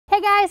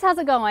guys, how's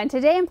it going?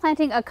 Today I'm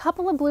planting a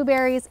couple of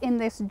blueberries in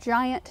this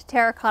giant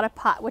terracotta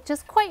pot, which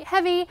is quite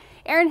heavy.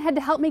 Aaron had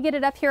to help me get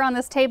it up here on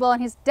this table,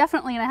 and he's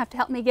definitely gonna have to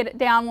help me get it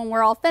down when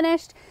we're all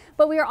finished.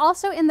 But we are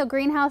also in the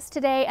greenhouse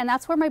today, and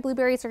that's where my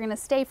blueberries are gonna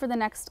stay for the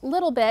next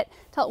little bit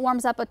till it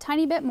warms up a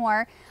tiny bit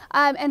more.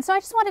 And so I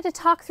just wanted to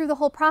talk through the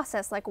whole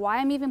process, like why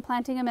I'm even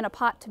planting them in a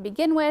pot to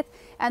begin with,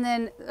 and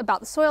then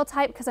about the soil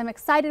type, because I'm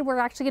excited we're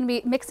actually gonna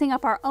be mixing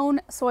up our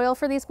own soil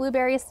for these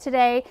blueberries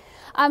today.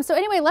 So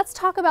anyway, let's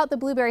talk about the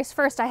blueberries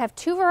first. I have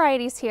two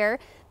varieties here.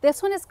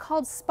 This one is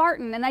called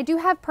Spartan, and I do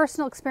have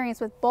personal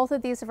experience with both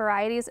of these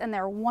varieties, and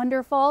they're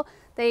wonderful.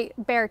 They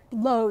bear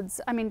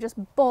loads, I mean just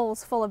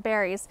bowls full of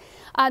berries.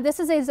 This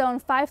is a zone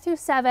 5 through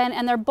 7,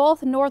 and they're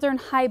both northern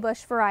high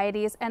bush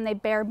varieties, and they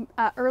bear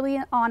early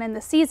on in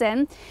the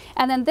season.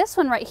 And then this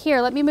one right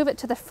here, let me move it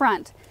to the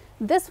front.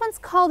 This one's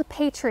called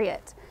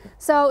Patriot.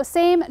 So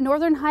same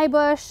northern high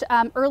bush,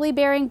 early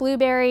bearing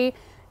blueberry.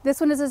 This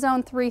one is a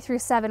zone 3 through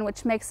 7,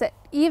 which makes it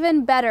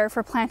even better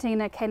for planting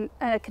in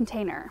a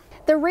container.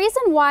 The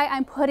reason why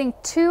I'm putting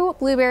two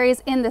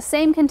blueberries in the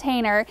same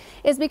container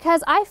is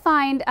because I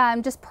find,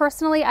 just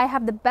personally, I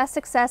have the best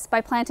success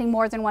by planting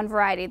more than one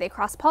variety. They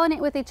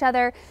cross-pollinate with each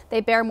other, they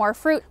bear more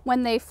fruit.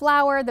 When they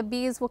flower, the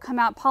bees will come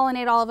out,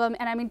 pollinate all of them,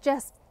 and I mean,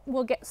 just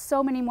we'll get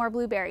so many more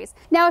blueberries.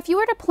 Now, if you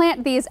were to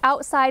plant these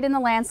outside in the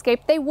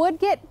landscape, they would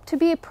get to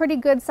be a pretty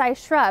good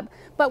sized shrub.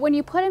 But when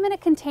you put them in a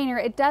container,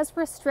 it does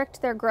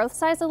restrict their growth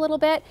size a little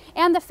bit.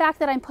 And the fact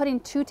that I'm putting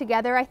two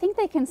together, I think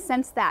they can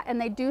sense that, and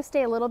they do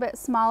stay a little bit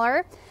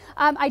smaller.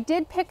 I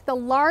did pick the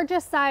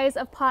largest size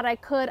of pot I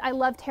could. I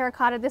love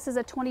terracotta. This is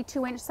a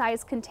 22-inch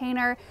size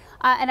container,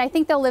 and I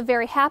think they'll live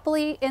very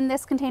happily in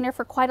this container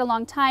for quite a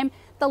long time.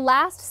 The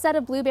last set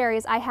of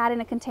blueberries I had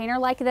in a container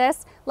like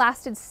this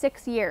lasted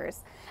 6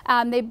 years.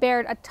 They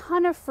bared a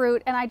ton of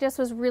fruit, and I just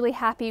was really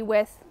happy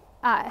with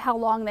how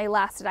long they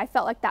lasted. I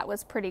felt like that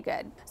was pretty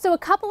good. So a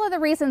couple of the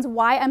reasons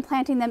why I'm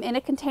planting them in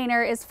a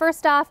container is,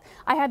 first off,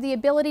 I have the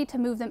ability to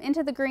move them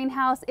into the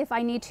greenhouse if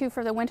I need to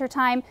for the winter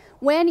time.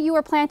 When you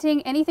are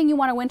planting anything you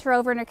want to winter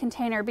over in a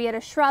container, be it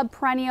a shrub,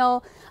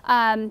 perennial,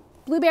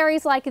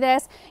 blueberries like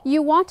this,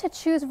 you want to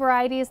choose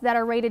varieties that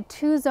are rated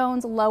 2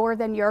 zones lower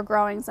than your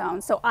growing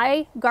zone. So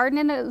I garden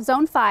in a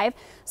zone 5,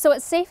 so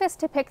it's safest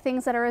to pick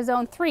things that are a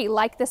zone 3,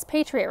 like this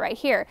Patriot right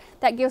here.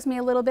 That gives me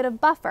a little bit of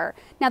buffer.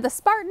 Now the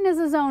Spartan is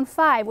a zone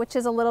 5, which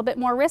is a little bit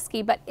more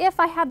risky, but if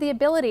I have the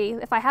ability,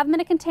 if I have them in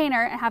a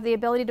container and have the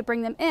ability to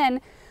bring them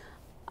in,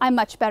 I'm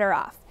much better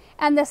off.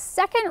 And the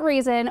second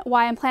reason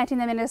why I'm planting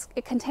them in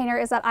a container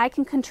is that I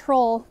can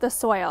control the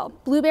soil.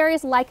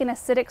 Blueberries like an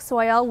acidic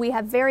soil. We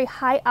have very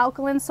high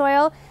alkaline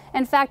soil.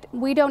 In fact,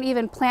 we don't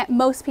even plant,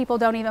 most people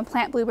don't even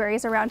plant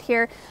blueberries around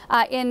here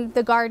in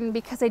the garden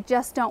because they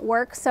just don't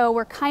work. So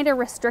we're kind of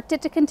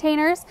restricted to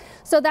containers.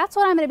 So that's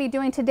what I'm going to be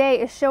doing today,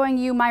 is showing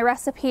you my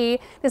recipe.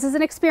 This is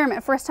an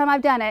experiment, first time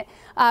I've done it.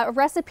 A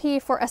recipe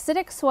for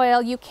acidic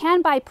soil. You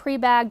can buy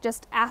pre-bagged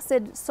just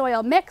acid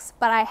soil mix,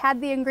 but I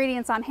had the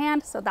ingredients on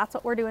hand, so that's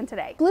what we're doing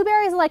today.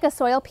 Blueberries like a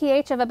soil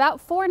pH of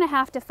about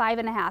 4.5 to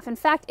 5.5. In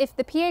fact, if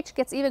the pH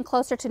gets even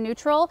closer to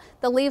neutral,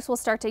 the leaves will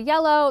start to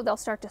yellow, they'll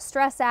start to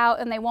stress out,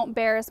 and they won't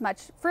bear as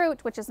much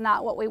fruit, which is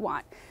not what we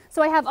want.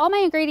 So I have all my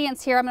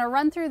ingredients here. I'm going to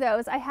run through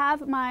those. I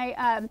have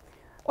my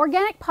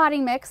organic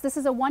potting mix. This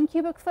is a 1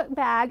 cubic foot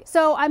bag.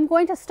 So I'm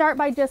going to start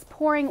by just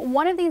pouring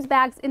one of these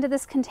bags into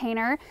this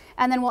container,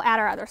 and then we'll add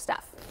our other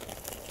stuff.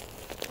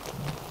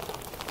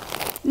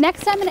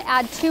 Next, I'm going to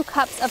add 2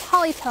 cups of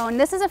Hollytone.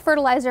 This is a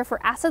fertilizer for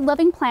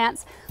acid-loving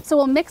plants. So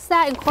we'll mix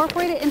that,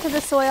 incorporate it into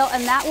the soil,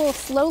 and that will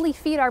slowly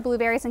feed our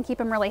blueberries and keep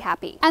them really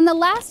happy. And the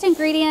last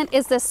ingredient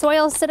is the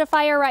soil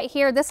acidifier right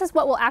here. This is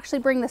what will actually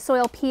bring the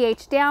soil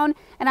pH down,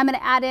 and I'm going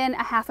to add in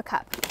a 1/2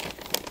 cup.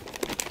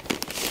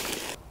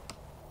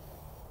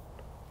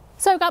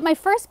 So I've got my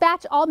first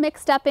batch all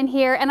mixed up in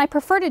here, and I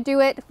prefer to do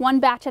it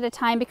 1 batch at a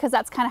time because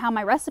that's kind of how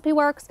my recipe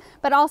works,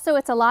 but also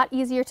it's a lot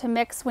easier to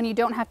mix when you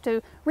don't have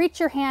to reach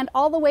your hand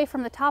all the way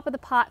from the top of the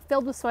pot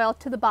filled with soil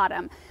to the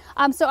bottom.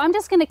 So I'm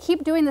just going to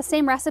keep doing the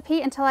same recipe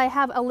until I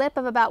have a lip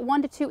of about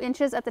 1 to 2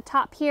 inches at the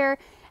top here,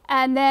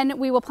 and then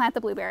we will plant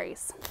the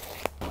blueberries.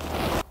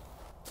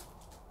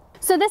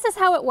 So this is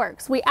how it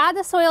works. We add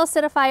the soil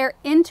acidifier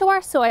into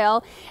our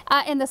soil,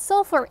 and the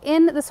sulfur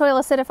in the soil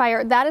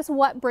acidifier, that is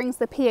what brings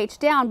the pH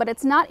down, but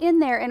it's not in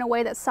there in a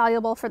way that's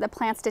soluble for the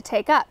plants to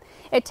take up.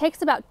 It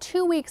takes about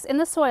 2 weeks in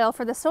the soil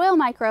for the soil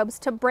microbes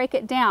to break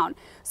it down.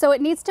 So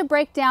it needs to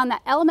break down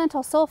that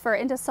elemental sulfur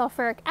into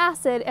sulfuric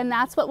acid, and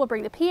that's what will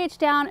bring the pH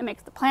down and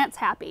makes the plants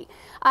happy.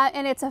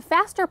 And it's a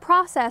faster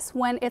process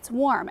when it's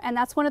warm, and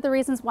that's one of the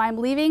reasons why I'm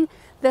leaving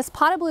this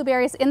pot of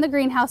blueberries in the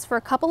greenhouse for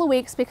a couple of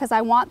weeks, because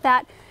I want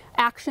that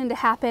action to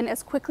happen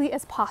as quickly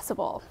as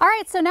possible. All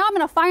right, so now I'm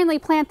going to finally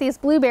plant these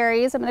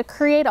blueberries. I'm going to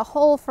create a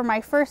hole for my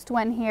first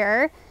one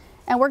here,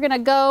 and we're going to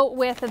go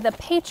with the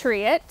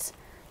Patriot.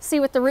 See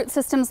what the root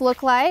systems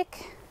look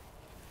like.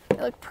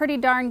 They look pretty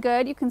darn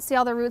good. You can see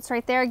all the roots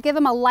right there. Give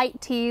them a light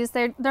tease.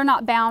 They're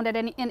not bound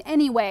in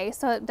any way,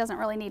 so it doesn't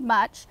really need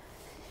much.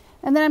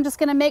 And then I'm just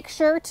going to make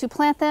sure to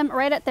plant them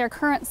right at their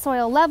current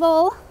soil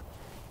level.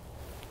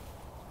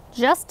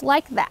 just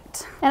like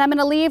that. And I'm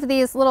gonna leave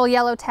these little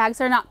yellow tags.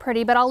 They're not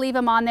pretty, but I'll leave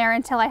them on there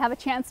until I have a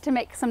chance to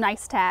make some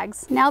nice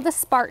tags. Now the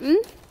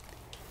Spartan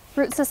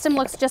root system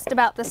looks just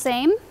about the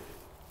same.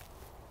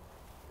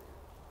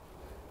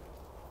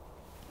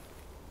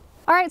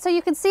 All right, so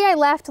you can see I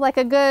left like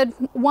a good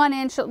 1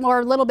 inch or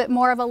a little bit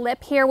more of a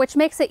lip here, which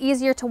makes it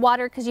easier to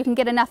water because you can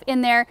get enough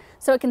in there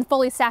so it can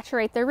fully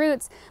saturate the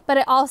roots, but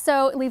it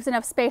also leaves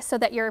enough space so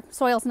that your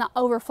soil's not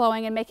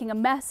overflowing and making a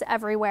mess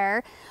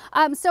everywhere.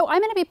 So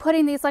I'm gonna be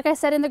putting these, like I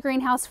said, in the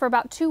greenhouse for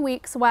about 2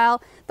 weeks while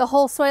the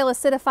whole soil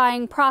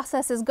acidifying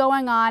process is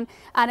going on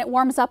and it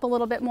warms up a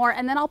little bit more.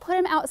 And then I'll put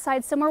them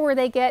outside somewhere where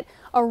they get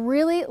a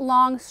really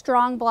long,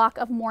 strong block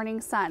of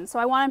morning sun. So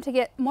I want them to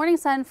get morning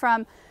sun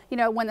from, you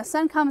know, when the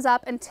sun comes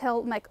up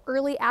until like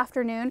early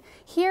afternoon.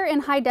 Here in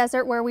high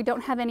desert where we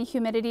don't have any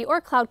humidity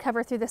or cloud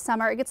cover through the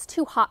summer, it gets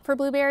too hot for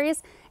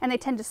blueberries and they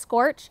tend to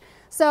scorch.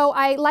 So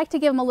I like to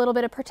give them a little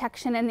bit of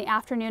protection in the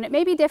afternoon. It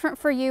may be different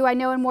for you. I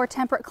know in more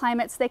temperate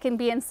climates, they can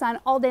be in sun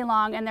all day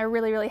long and they're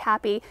really, really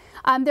happy.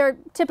 They're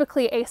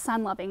typically a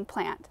sun-loving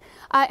plant.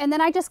 And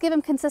then I just give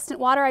them consistent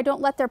water. I don't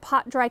let their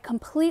pot dry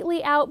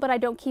completely out, but I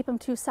don't keep them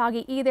too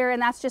soggy either.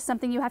 And that's just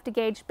something you have to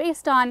gauge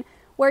based on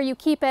where you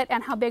keep it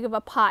and how big of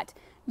a pot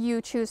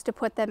you choose to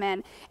put them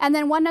in. And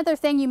then one other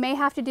thing you may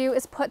have to do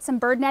is put some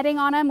bird netting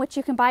on them, which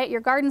you can buy at your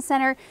garden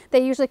center.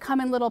 They usually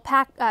come in little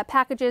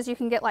packages. You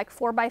can get like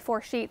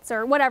 4x4 sheets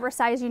or whatever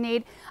size you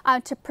need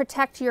to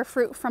protect your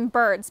fruit from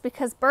birds,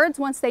 because birds,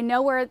 once they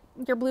know where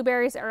your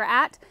blueberries are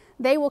at,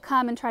 they will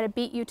come and try to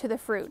beat you to the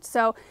fruit.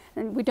 So,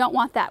 and we don't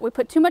want that. We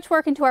put too much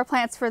work into our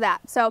plants for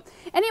that. So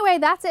anyway,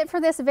 that's it for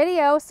this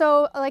video.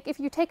 So like if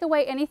you take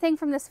away anything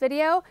from this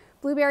video,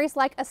 blueberries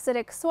like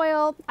acidic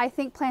soil. I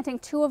think planting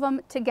 2 of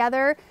them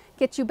together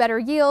gets you better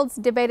yields.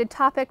 Debated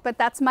topic, but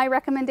that's my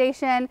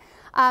recommendation.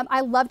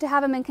 I love to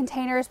have them in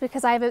containers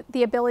because I have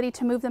the ability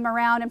to move them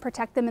around and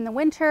protect them in the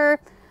winter.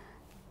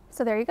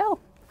 So there you go.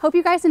 Hope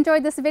you guys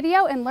enjoyed this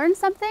video and learned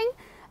something,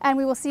 and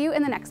we will see you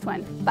in the next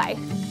one. Bye.